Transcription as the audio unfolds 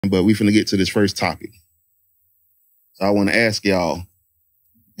But we finna get to this first topic. So I want to ask y'all,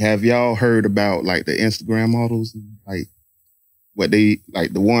 have y'all heard about like the Instagram models? Like what they,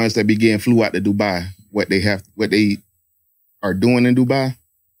 like the ones that flew out to Dubai, what they are doing in Dubai?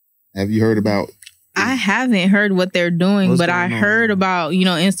 Have you heard about? I haven't heard what they're doing, but I heard about,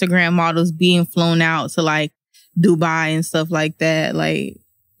 Instagram models being flown out to like Dubai and stuff like that. Like,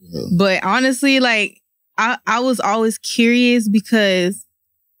 but honestly, like I was always curious because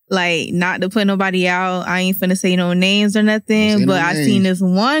like, not to put nobody out, I ain't finna say no names or nothing, but I seen this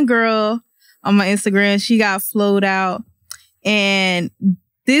one girl on my Instagram, she got flowed out, and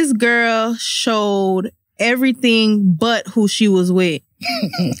this girl showed everything but who she was with.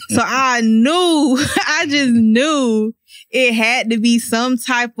 So I just knew it had to be some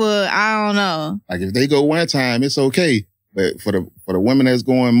type of, I don't know. Like if they go one time, it's okay. But for the women that's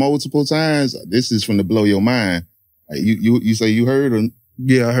going multiple times, this is from to blow your mind. Like you say you heard or?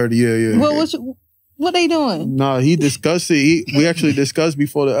 Yeah, I heard it. Yeah. What they doing? Nah, he discussed it. We actually discussed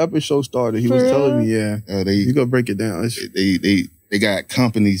before the episode started. He was telling me, you gonna break it down. They got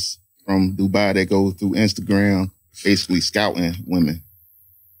companies from Dubai that go through Instagram, basically scouting women.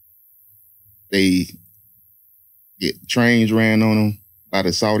 They get trains ran on them by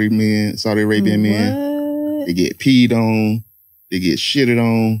the Saudi Arabian men. They get peed on. They get shitted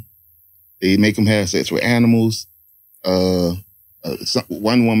on. They make them have sex with animals.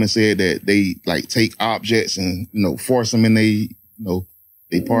 One woman said that they like take objects and force them in they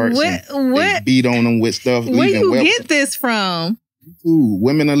parts. They beat on them with stuff. Where you get this from? Ooh,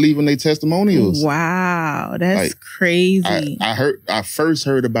 women are leaving their testimonials. Wow, that's crazy. I first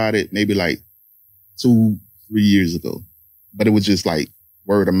heard about it maybe like 2-3 years ago, but it was just like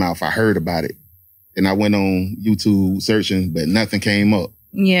word of mouth. I heard about it, and I went on YouTube searching, but nothing came up.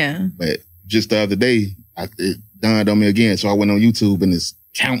 Yeah, but just the other day, it dawned on me again. So I went on YouTube and there's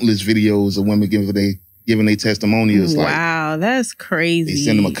countless videos of women giving their testimonials. Wow, that's crazy. They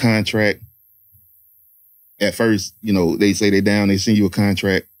send them a contract. At first, they say they down, they send you a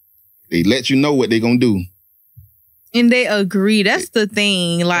contract. They let you know what they're going to do. And they agree. That's the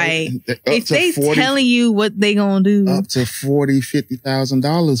thing. Like, if they telling you what they going to do. Up to $40,000,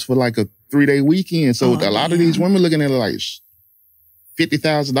 $50,000 for like a 3-day weekend. So a lot of these women looking at it like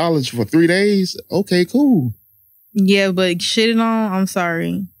 $50,000 for 3 days. Okay, cool. Yeah, but shitting on, I'm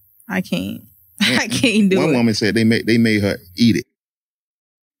sorry. I can't. I can't do it. One woman said they made her eat it.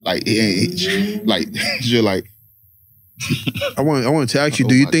 Like, you're like. I want to ask you,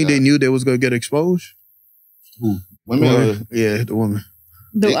 do you think they knew they was going to get exposed? Who? Women? Yeah, the woman.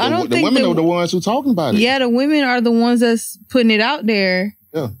 The women are the ones who talking about it. Yeah, the women are the ones that's putting it out there.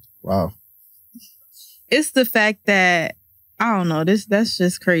 Yeah. Wow. It's the fact that, I don't know, that's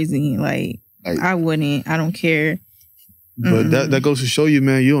just crazy. Like I don't care. But that goes to show you,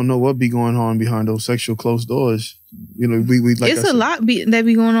 man, you don't know what be going on behind those sexual closed doors. We like it's a lot that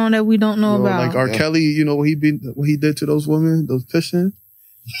be going on that we don't know about. Like R. Kelly, what he did to those women, those pissing.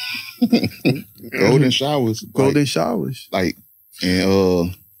 Golden showers. Golden showers. Like,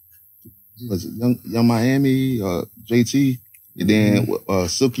 and was it Young Miami, JT, and then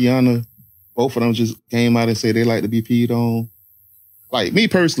Sukiana, both of them just came out and said they like to be peed on. Like me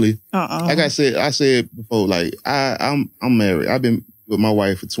personally, like I said before, like I'm married. I've been with my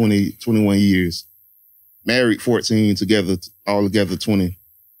wife for 21 years. Married 14, all together 20.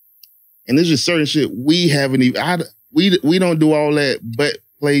 And there's just certain shit we haven't even, we don't do all that butt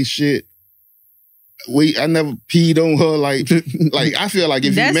play shit. I never peed on her. Like I feel like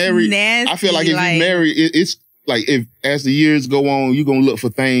if you're married, nasty, I feel like if you're married, it's like if as the years go on, you're going to look for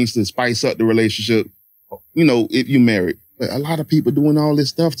things to spice up the relationship. If you're married. But a lot of people doing all this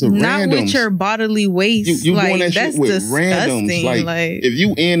stuff to randoms. Not with your bodily waste. You doing that shit with randoms. Like if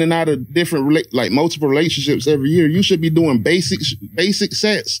you in and out of different, multiple relationships every year, you should be doing basic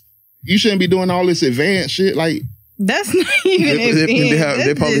sets. You shouldn't be doing all this advanced shit. Like that's not even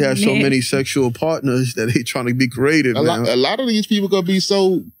they probably have so many sexual partners that they trying to be creative. A lot of these people gonna be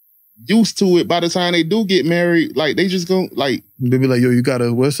so used to it by the time they do get married. Like they just gonna they be like,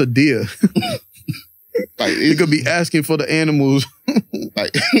 yo, what's a deer? Like they could be asking for the animals.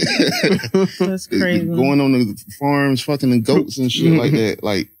 Like that's crazy. Going on the farms, fucking the goats and shit like that.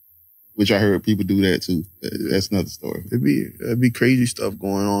 Like, which I heard people do that too. That's another story. It'd be crazy stuff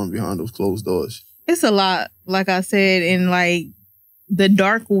going on behind those closed doors. It's a lot, like I said, in like the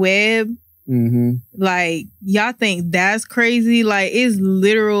dark web. Like y'all think that's crazy? Like it's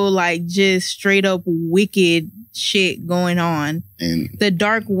literal, like just straight up wicked shit going on. And the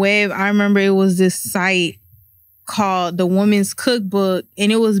dark web, I remember it was this site called The Woman's Cookbook, and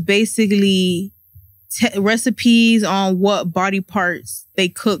it was basically recipes on what body parts they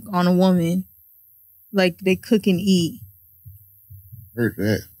cook on a woman. Like they cook and eat. Heard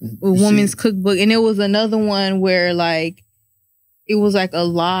that. A woman's cookbook. And there was another one where like it was like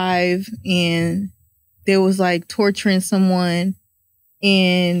alive and there was like torturing someone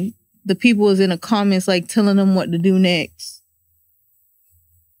and the people was in the comments like telling them what to do next.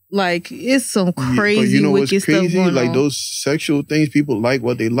 Like it's some crazy wicked stuff going like on. Those sexual things, people like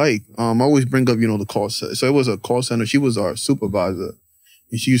what they like. I always bring up, the call center. So it was a call center. She was our supervisor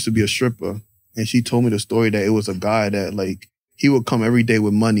and she used to be a stripper. And she told me the story that it was a guy that like, he would come every day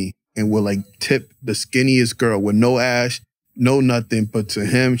with money and would like tip the skinniest girl with no ass, no nothing. But to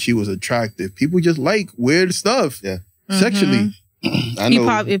him, she was attractive. People just like weird stuff. Yeah. Sexually. I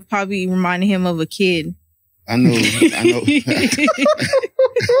know. It probably reminded him of a kid. I know.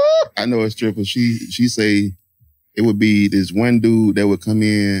 I know a stripper. She say it would be this one dude that would come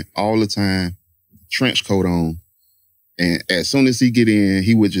in all the time, trench coat on. And as soon as he get in,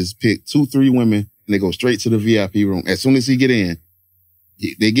 he would just pick 2-3 women and they go straight to the VIP room. As soon as he get in,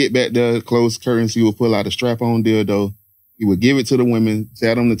 they get back there, close curtains. He would pull out a strap-on dildo. He would give it to the women,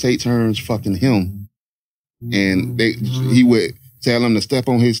 tell them to take turns fucking him. And he would tell them to step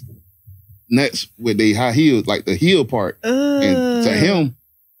on his nuts with their high heels, like the heel part. And to him,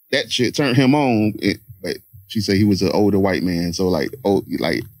 that shit turned him on. But she said he was an older white man. So like,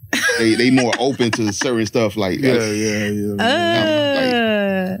 they more open to certain stuff like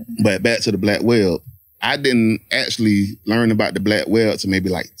but back to the black web. I didn't actually learn about the black web till maybe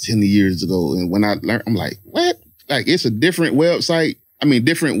like 10 years ago. And when I learned, I'm like, what? Like it's a different website. I mean,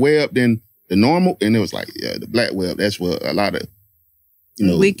 different web than the normal. And it was like, yeah, the black web. That's what a lot of,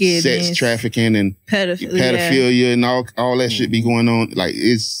 wickedness, sex trafficking and pedophilia and all that shit be going on. Like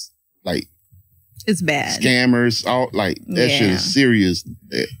it's bad. Scammers, all like that shit is serious.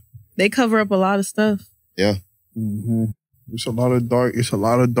 They cover up a lot of stuff. Yeah. Mm-hmm. It's a lot of dark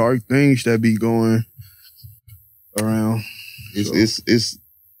things that be going around. It's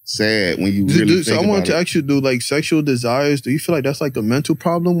sad when you really think so I wanted to it. ask you, like sexual desires, do you feel like that's like a mental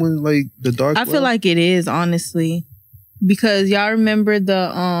problem when like the dark I feel like it is, honestly. Because y'all remember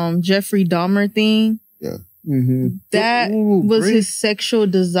the Jeffrey Dahmer thing? Yeah. Mm-hmm. That was his sexual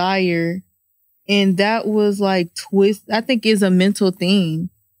desire. And that was like I think is a mental thing.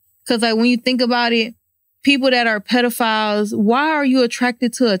 Because like when you think about it, people that are pedophiles, why are you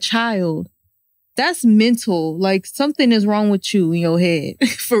attracted to a child? That's mental. Like something is wrong with you in your head.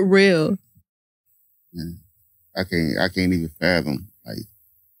 For real. Man, I can't even fathom. Like,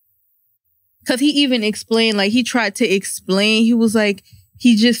 cause he even explained, like he tried to explain, he was like,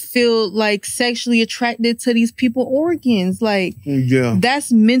 he just feel like sexually attracted to these people's organs. Like, yeah,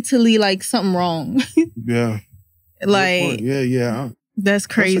 that's mentally like something wrong. Yeah. Like, yeah. That's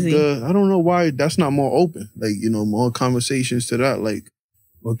crazy. I don't know why that's not more open. Like, more conversations to that. Like,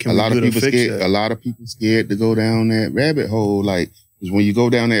 what can a lot we of do people to fix scared. that? A lot of people scared to go down that rabbit hole. Like, because when you go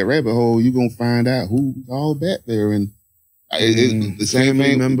down that rabbit hole, you're gonna find out who's all back there. And it's the same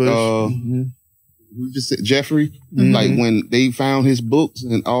thing. Members. We just said Jeffrey. Like when they found his books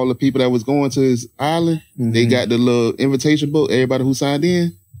and all the people that was going to his island, they got the little invitation book. Everybody who signed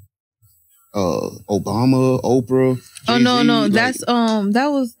in. Obama, Oprah. Jay-Z, no. Like, that's I'm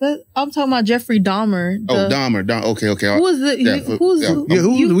talking about Jeffrey Dahmer. Dahmer. Okay. Who was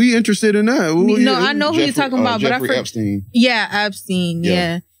who we interested in that? I know who you're talking about, but I forgot. Epstein. Yeah, Epstein.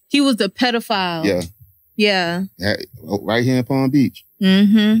 Yeah. He was the pedophile. Yeah. Right here in Palm Beach.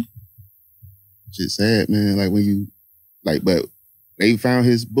 Mm-hmm. Shit's sad, man. Like when you but they found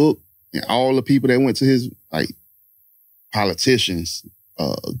his book and all the people that went to his politicians,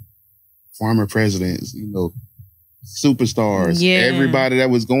 former presidents, superstars, everybody that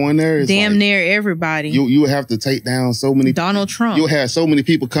was going there. Damn near everybody. You would have to take down so many. Donald Trump. You'll have so many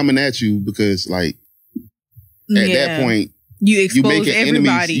people coming at you because at that point, you expose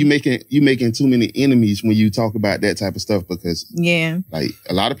everybody. Enemies. You making too many enemies when you talk about that type of stuff because a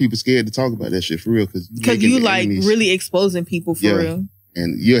lot of people scared to talk about that shit for real because you like enemies. Really exposing people for real.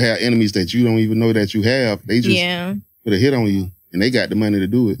 And you'll have enemies that you don't even know that you have. They just put a hit on you and they got the money to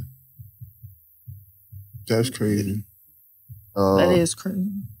do it. That's crazy. That is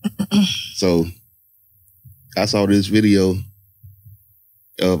crazy. So I saw this video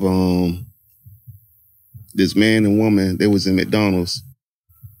of this man and woman. They was in McDonald's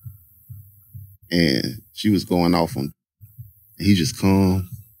and she was going off on. He just calm.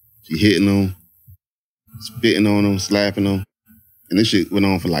 She hitting him, spitting on him, slapping him, and this shit went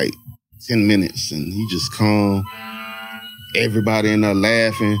on for like 10 minutes. And he just calm. Everybody in there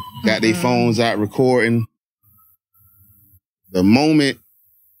laughing, got their phones out recording. The moment,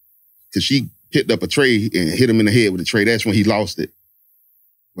 because she picked up a tray and hit him in the head with a tray. That's when he lost it.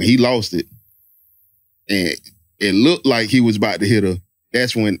 When he lost it, and it looked like he was about to hit her,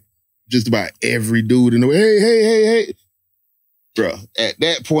 that's when just about every dude in the way, hey. Bruh, at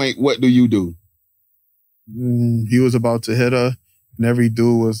that point, what do you do? He was about to hit her, and every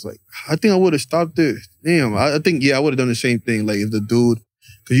dude was like, I think I would have stopped it. Damn, I think, I would have done the same thing. Like, if the dude,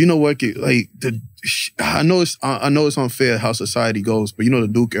 because you know what, I know it's unfair how society goes, but the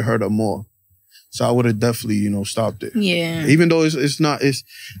dude can hurt her more. So I would have definitely, stopped it. Yeah. Even though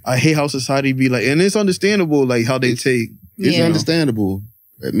I hate how society be like, and it's understandable, like, how they take. It's understandable.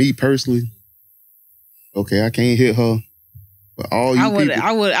 But me personally, okay, I can't hit her. But all you I would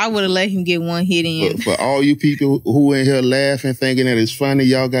have let him get one hit in. For all you people who in here laughing, thinking that it's funny,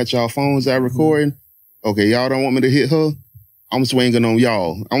 y'all got y'all phones out recording. Okay, y'all don't want me to hit her. I'm swinging on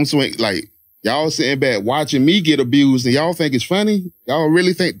y'all. Like, y'all sitting back watching me get abused and y'all think it's funny? Y'all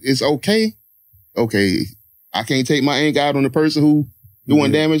really think it's okay? Okay, I can't take my anger out on the person who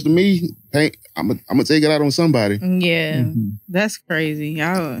doing damage to me. I'm gonna take it out on somebody. Yeah, that's crazy.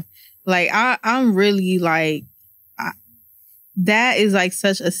 I'm really like, that is like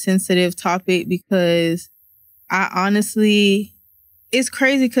such a sensitive topic because I honestly, it's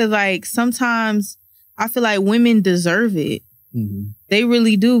crazy because like sometimes I feel like women deserve it. They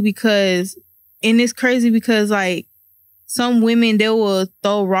really do and it's crazy because like some women, they will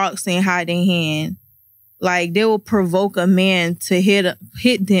throw rocks and hide their hand. Like they will provoke a man to hit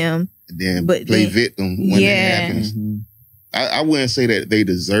them. And then play victim when it happens. I wouldn't say that they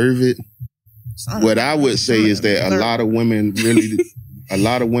deserve it. What I would say is that a lot of women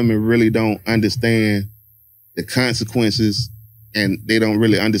really don't understand the consequences, and they don't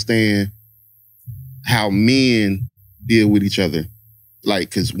really understand how men deal with each other. Like,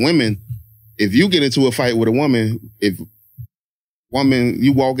 because women, if you get into a fight with a woman, you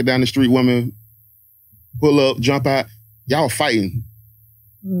walking down the street, woman pull up, jump out, y'all fighting.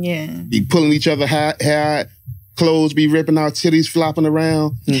 Yeah. Be pulling each other hair, clothes be ripping out, titties flopping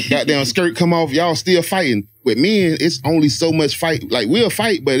around, goddamn skirt come off, y'all still fighting. With men, it's only so much fight. Like, we'll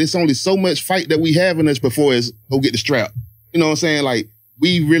fight, but it's only so much fight that we have in us before it's go get the strap. You know what I'm saying? Like,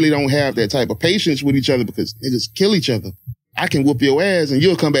 we really don't have that type of patience with each other because niggas kill each other. I can whoop your ass and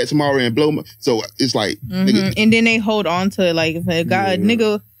you'll come back tomorrow and blow my... So it's like... Nigga, and then they hold on to it. Like, if a guy,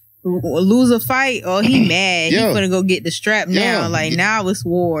 nigga lose a fight, or he mad, he gonna go get the strap now. Like, now it's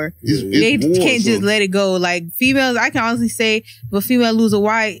war. They can't just let it go. Like, females, I can honestly say, if a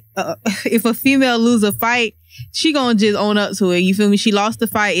female lose a fight, she gonna just own up to it. You feel me? She lost the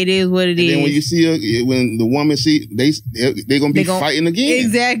fight. It is what it is. And then when you see her, when the woman see, they gonna be fighting again.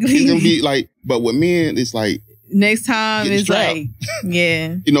 Exactly. It's gonna be like, but with men, it's like, next time it's like, yeah.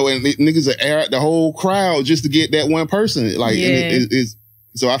 And niggas are air out the whole crowd just to get that one person. Like, it's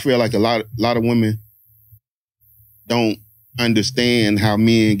so I feel like a lot of women don't understand how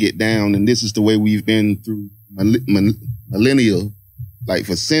men get down, and this is the way we've been through millennial, like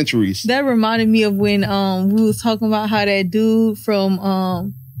for centuries. That reminded me of when we was talking about how that dude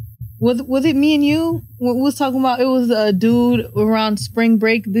from was it me and you? We was talking about, it was a dude around spring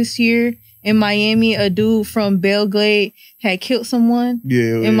break this year in Miami. A dude from Belgrade had killed someone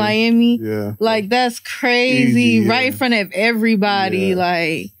in Miami. Yeah. Like, that's crazy. Right in front of everybody.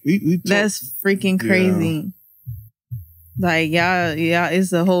 Like, that's freaking crazy. Like, y'all,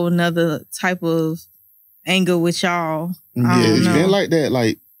 it's a whole nother type of anger with y'all. It's been like that.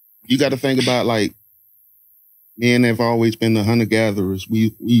 Like, you got to think about, like, men have always been the hunter-gatherers.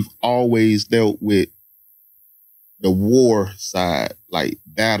 We've always dealt with the war side, like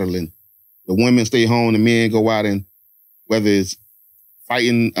battling. The women stay home, the men go out, and whether it's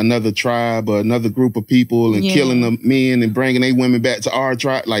fighting another tribe or another group of people and killing the men and bringing their women back to our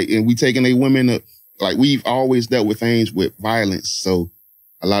tribe, like, and we taking their women up, like, we've always dealt with things with violence. So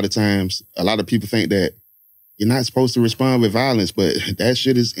a lot of times, a lot of people think that you're not supposed to respond with violence, but that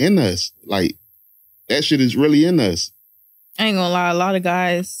shit is in us. Like, that shit is really in us. I ain't gonna lie, a lot of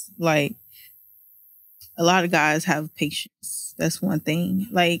guys have patience. That's one thing.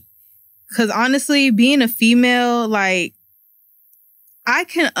 Like, because honestly, being a female, like, I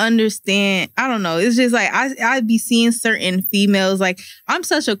can understand. I don't know. It's just like, I'd be seeing certain females. Like, I'm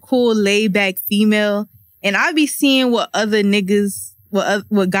such a cool, laid back female. And I'd be seeing what other niggas,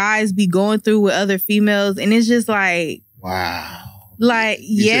 what guys be going through with other females. And it's just like, wow. Like,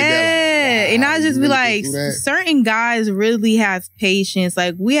 yeah. Wow. And I just be like, certain guys really have patience.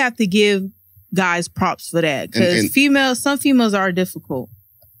 Like, we have to give guys props for that. Because some females are difficult.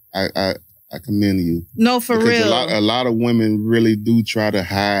 I commend you. No, for real. A lot of women really do try to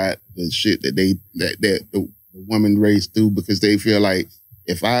hide the shit that the women race do, because they feel like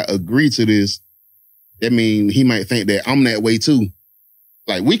if I agree to this, that means he might think that I'm that way too.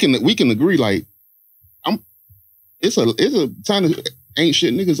 Like we can agree. Like it's a ton of ain't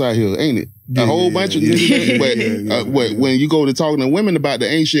shit niggas out here, ain't it? A whole bunch of niggas. But when you go to talking to women about the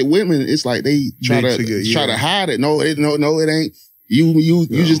ain't shit women, it's like they try to hide it. No, it ain't. You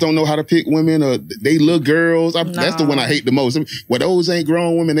just don't know how to pick women, or they little girls. That's the one I hate the most. Well, those ain't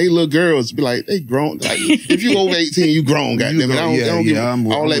grown women. They little girls. Be like, they grown. Like, if you over 18, you grown, goddamn it. I don't give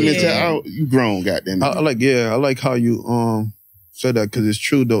all that mental. You grown, goddamn it. I like how you said that, because it's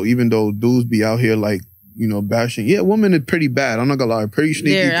true though. Even though dudes be out here like, you know, bashing. Yeah, women are pretty bad. I'm not gonna lie, pretty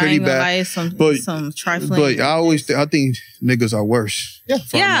sneaky, pretty bad. Some trifling. But I think niggas are worse.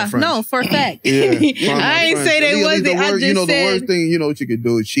 Yeah, no, for a fact. Yeah, I ain't say they wasn't. I just said, the worst thing, you know, what you could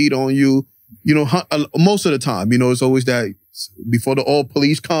do is cheat on you. You know, most of the time, you know, it's always that before the all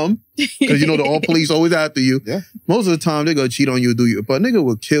police come, because you know the all police always after you. Yeah. Most of the time they gonna cheat on you, do you? But nigga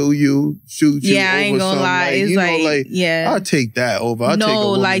will kill you, shoot you. Yeah, I ain't gonna lie. It's like, I take that over. I take a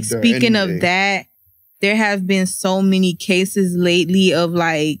woman like speaking of that. There have been so many cases lately of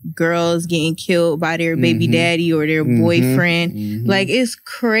like girls getting killed by their baby daddy or their boyfriend. Like, it's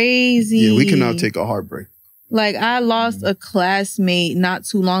crazy. Yeah, we cannot take a heartbreak. Like, I lost a classmate not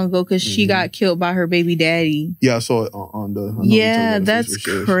too long ago because she got killed by her baby daddy. Yeah, I saw it on the... Yeah, that's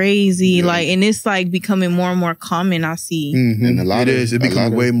crazy. Yeah. Like, and it's like becoming more and more common, I see. And it's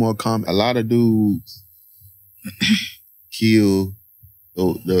becoming way more common. A lot of dudes kill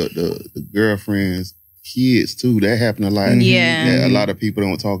the girlfriends, kids too. That happen a lot. Yeah. That a lot of people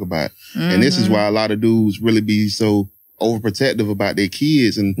don't talk about. And this is why a lot of dudes really be so overprotective about their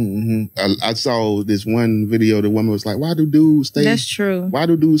kids. And I saw this one video, the woman was like, why do dudes stay? That's true. Why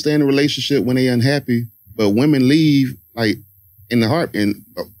do dudes stay in a relationship when they unhappy? But women leave like in the heart. And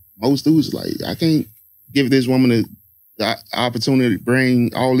most dudes like, I can't give this woman the opportunity to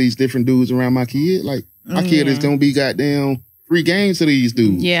bring all these different dudes around my kid. Like, my kid is gonna be goddamn free games to these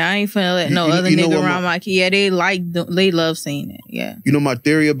dudes. Yeah, I ain't finna let no other nigga around my kid. Yeah, they love saying it. Yeah. You know my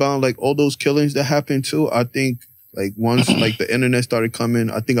theory about like all those killings that happened too? I think like once like the internet started coming,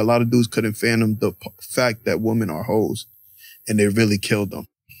 I think a lot of dudes couldn't fathom the fact that women are hoes, and they really killed them.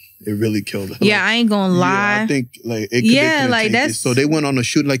 It really killed them. Yeah, I ain't gonna lie. Yeah, I think like it like that's so they went on a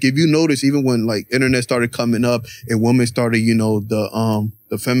shoot. Like if you notice, even when like internet started coming up and women started, you know,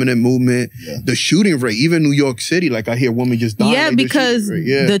 the feminine movement, the shooting rate, even New York City, like I hear women just dying. Yeah, like, because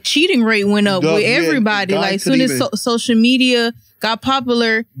the cheating rate went up with everybody. Like soon as social media got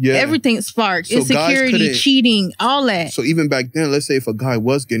popular, everything sparked. So insecurity, cheating, all that. So even back then, let's say if a guy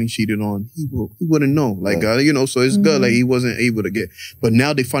was getting cheated on, he wouldn't know. Like, you know, so it's good. Like he wasn't able to get, but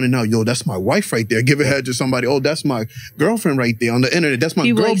now they finding out, yo, that's my wife right there. Give a head to somebody. Oh, that's my girlfriend right there on the internet. That's my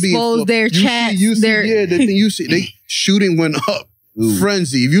people girl being exposed their chats. The thing you see, they shooting went up.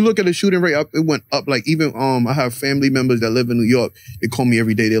 Frenzy. If you look at the shooting rate, it went up. Like even I have family members that live in New York. They call me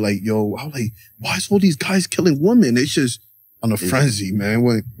every day. They're like, yo, I'm like, why is all these guys killing women? It's just on a frenzy, man.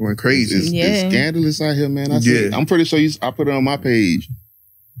 Went crazy. It's scandalous out here, man. I'm pretty sure I put it on my page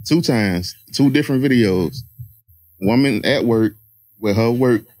 2 times, 2 different videos. Woman at work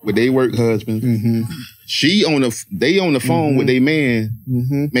with their work husband. They on the phone with their man,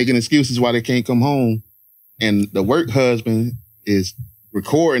 making excuses why they can't come home, and the work husband is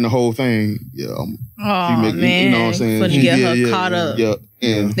recording the whole thing. Man. You know what I'm saying? To get her caught up. Yeah.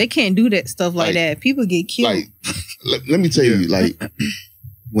 And they can't do that stuff like that. People get killed. Like, let me tell you, like,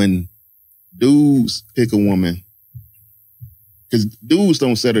 when dudes pick a woman, because dudes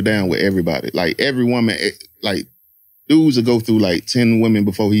don't settle down with everybody. Like, every woman, like, dudes will go through like 10 women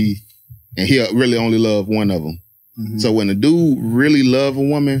before he'll really only love one of them. So when a dude really love a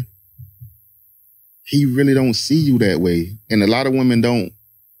woman, he really don't see you that way. And a lot of women don't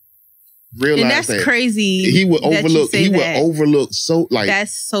realize that. And that's crazy. He would overlook. He would overlook so like.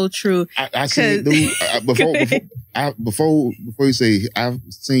 That's so true. I seen dudes before you say I've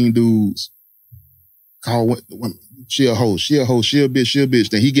seen dudes call she a hoe, she a bitch.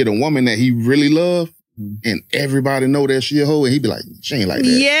 Then he get a woman that he really love, and everybody know that she a hoe, and he be like, she ain't like that.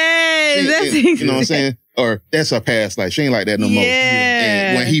 Yeah, you know what I'm saying? Or that's her past life. She ain't like that no more.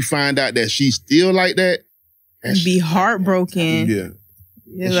 And when he find out that she's still like that, be heartbroken. Yeah.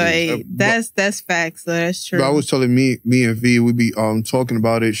 Like that's facts. So that's true. But I was telling me and V, we be talking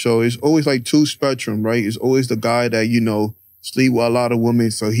about it. So it's always like 2 spectrum, right? It's always the guy that, you know, sleep with a lot of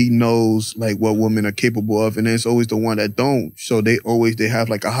women, so he knows like what women are capable of, and then it's always the one that don't. So they have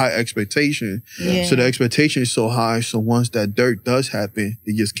like a high expectation. Yeah. So the expectation is so high. So once that dirt does happen,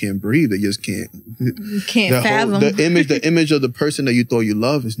 they just can't breathe. They just can't. You can't fathom. The image of the person that you thought you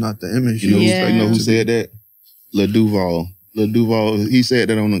love is not the image. You know who said that? Lil Duval. Lil Duval, he said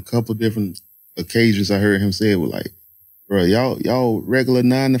that on a couple different occasions. I heard him say it was like, bro, y'all regular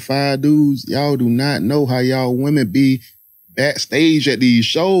 9-to-5 dudes, y'all do not know how y'all women be backstage at these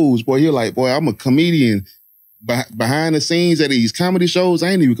shows. Boy, you're like, boy, I'm a comedian. Behind the scenes at these comedy shows,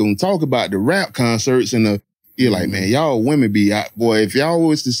 I ain't even gonna talk about the rap concerts and you're like, man, y'all women be out. Boy, if y'all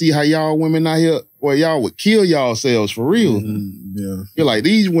was to see how y'all women out here, boy, y'all would kill y'all selves for real. Yeah. You're like,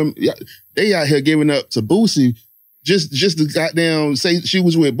 these women, they out here giving up to Boosie just to goddamn say she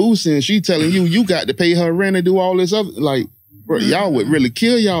was with Boosie and she telling you got to pay her rent and do all this other, like, bro, y'all would really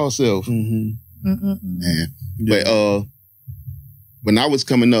kill y'all self. Man. Yeah. But when I was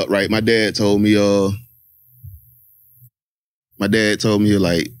coming up, right, my dad told me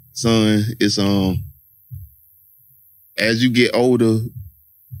like, son, it's as you get older,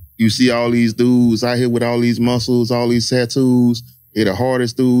 you see all these dudes out here with all these muscles, all these tattoos. They're the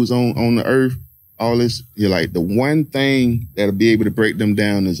hardest dudes on the earth. All this, you're like, the one thing that'll be able to break them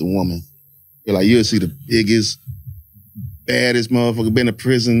down is a woman. You're like, you'll see the biggest, baddest motherfucker been in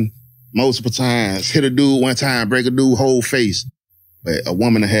prison multiple times, hit a dude one time, break a dude whole face. But a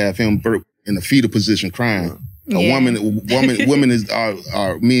woman to have him in the fetal position crying. Women is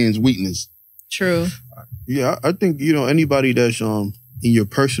our men's weakness. True. Yeah, I think, anybody that's in your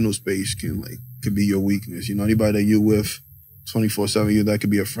personal space could be your weakness. Anybody that you're with 24/7, that could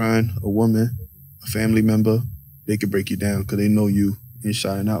be a friend, a woman, a family member. They could break you down because they know you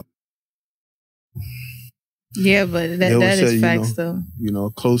inside and out. Yeah, but that is facts though. A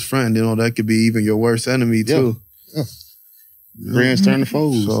close friend, that could be even your worst enemy too. Yeah. Friends turn to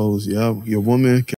foes. Yeah, your woman can